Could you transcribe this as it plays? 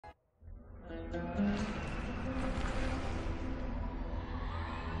In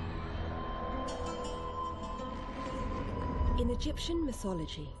Egyptian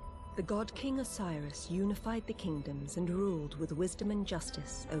mythology, the god King Osiris unified the kingdoms and ruled with wisdom and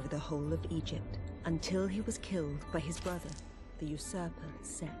justice over the whole of Egypt, until he was killed by his brother, the usurper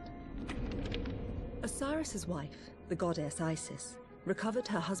Set. Osiris's wife, the goddess Isis, recovered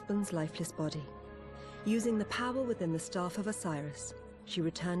her husband's lifeless body. Using the power within the staff of Osiris, she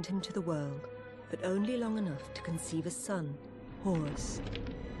returned him to the world, but only long enough to conceive a son, Horus.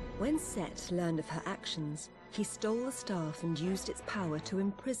 When Set learned of her actions, he stole the staff and used its power to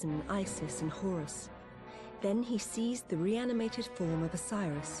imprison Isis and Horus. Then he seized the reanimated form of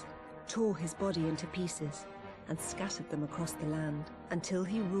Osiris, tore his body into pieces, and scattered them across the land until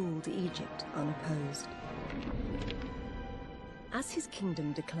he ruled Egypt unopposed. As his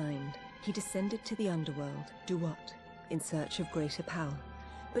kingdom declined, he descended to the underworld, Duat, in search of greater power.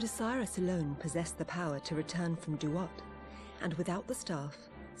 But Osiris alone possessed the power to return from Duat, and without the staff,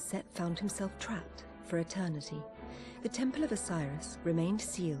 Set found himself trapped for eternity. The Temple of Osiris remained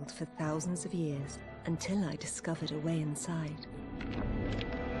sealed for thousands of years until I discovered a way inside.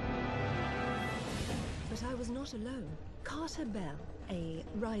 But I was not alone. Carter Bell, a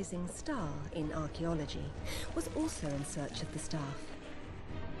rising star in archaeology, was also in search of the staff.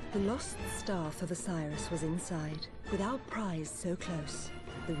 The lost staff of Osiris was inside. With our prize so close,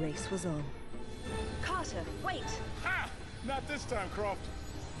 the race was on. Carter, wait! Ha! Not this time, Croft.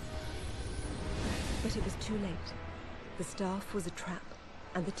 But it was too late. The staff was a trap,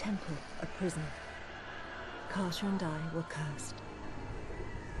 and the temple a prison. Carter and I were cursed.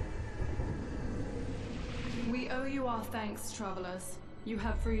 We owe you our thanks, travelers. You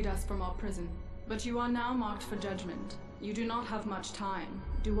have freed us from our prison. But you are now marked for judgment. You do not have much time.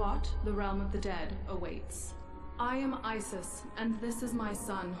 Duat, the realm of the dead, awaits. I am Isis, and this is my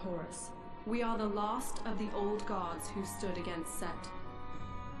son, Horus. We are the last of the old gods who stood against Set.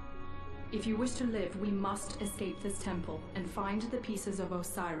 If you wish to live, we must escape this temple and find the pieces of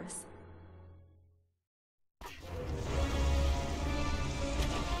Osiris.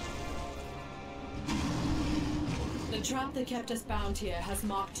 The trap that kept us bound here has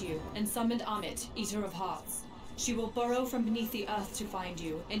marked you and summoned Amit, Eater of Hearts. She will burrow from beneath the earth to find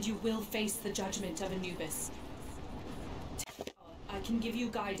you, and you will face the judgment of Anubis. I can give you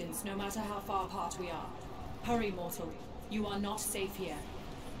guidance no matter how far apart we are. Hurry, mortal. You are not safe here.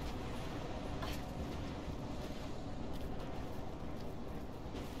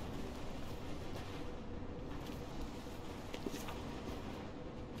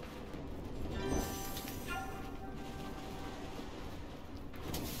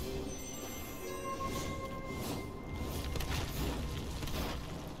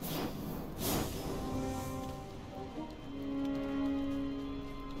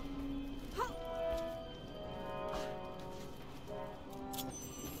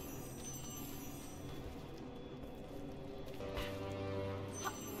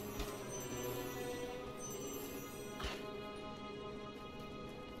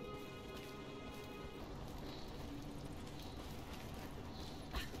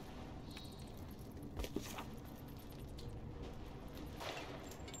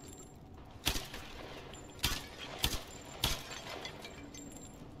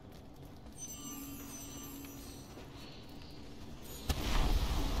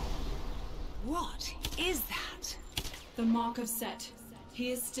 What is that? The Mark of Set.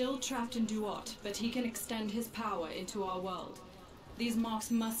 He is still trapped in Duat, but he can extend his power into our world. These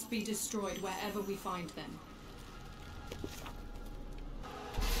marks must be destroyed wherever we find them.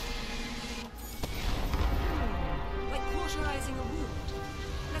 Like cauterizing a wound.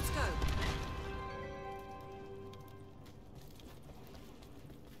 Let's go.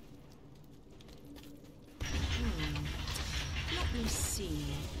 Let me see.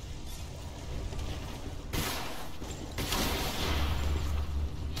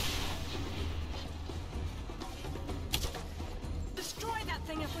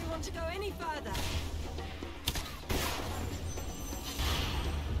 If we want to go any further.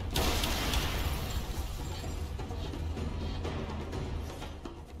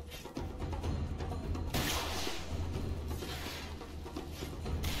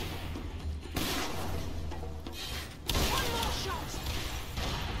 One more shot.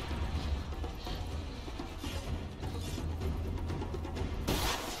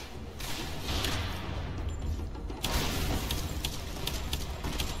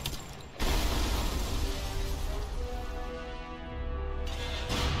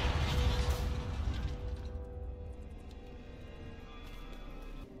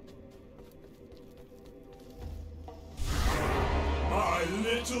 My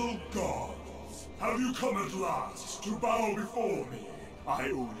little god, Have you come at last to bow before me? I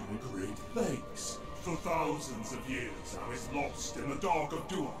owe you a great thanks. For thousands of years I was lost in the dark of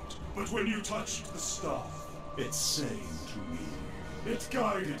Duat, but when you touched the staff, it sang to me. It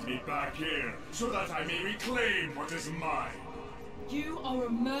guided me back here, so that I may reclaim what is mine. You are a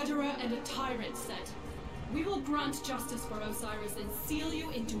murderer and a tyrant, Set. We will grant justice for Osiris and seal you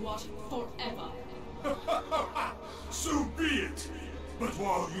in Duat forever. So be it! But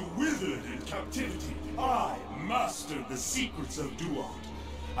while you withered in captivity, I mastered the secrets of Duat.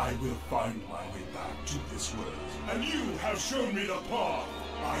 I will find my way back to this world. And you have shown me the path.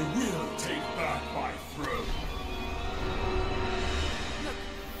 I will take back my throne. Look,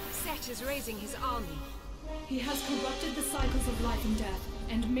 Set is raising his army. He has corrupted the cycles of life and death,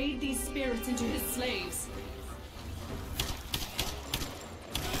 and made these spirits into his slaves.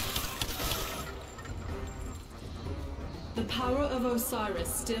 The power of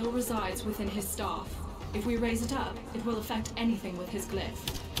Osiris still resides within his staff. If we raise it up, it will affect anything with his glyph.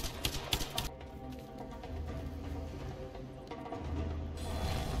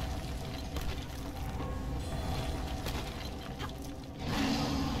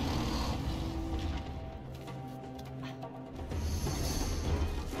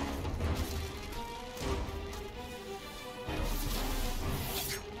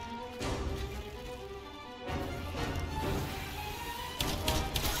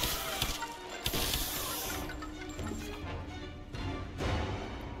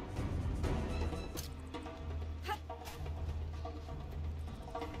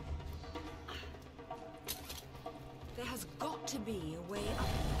 There has got to be a way up.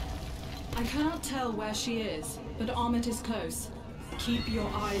 I cannot tell where she is, but Amit is close. Keep your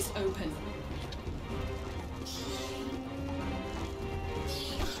eyes open.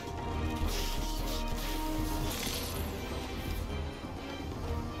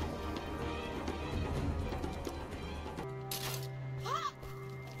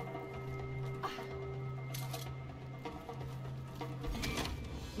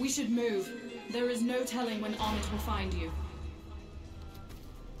 We should move. There is no telling when Amit will find you.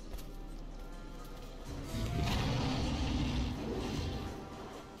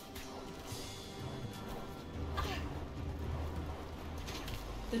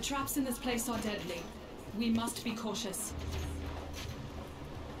 The traps in this place are deadly. We must be cautious.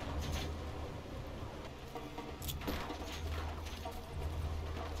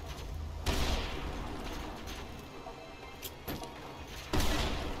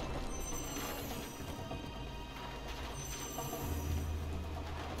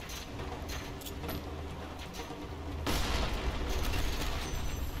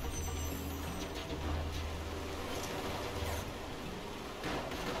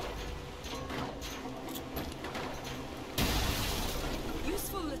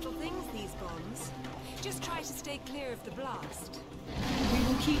 Little things, these bombs. Just try to stay clear of the blast. We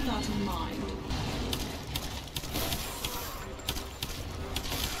will keep that in mind.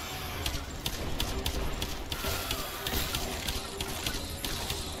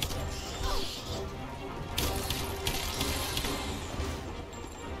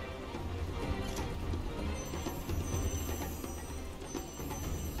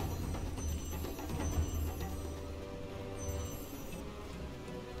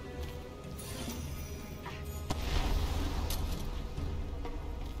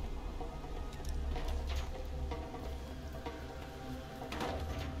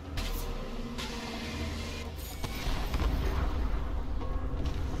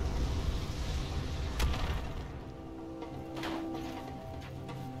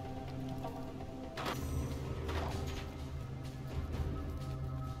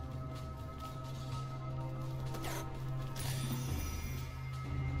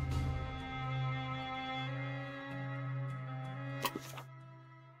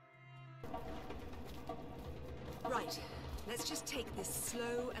 Right, let's just take this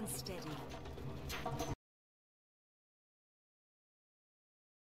slow and steady.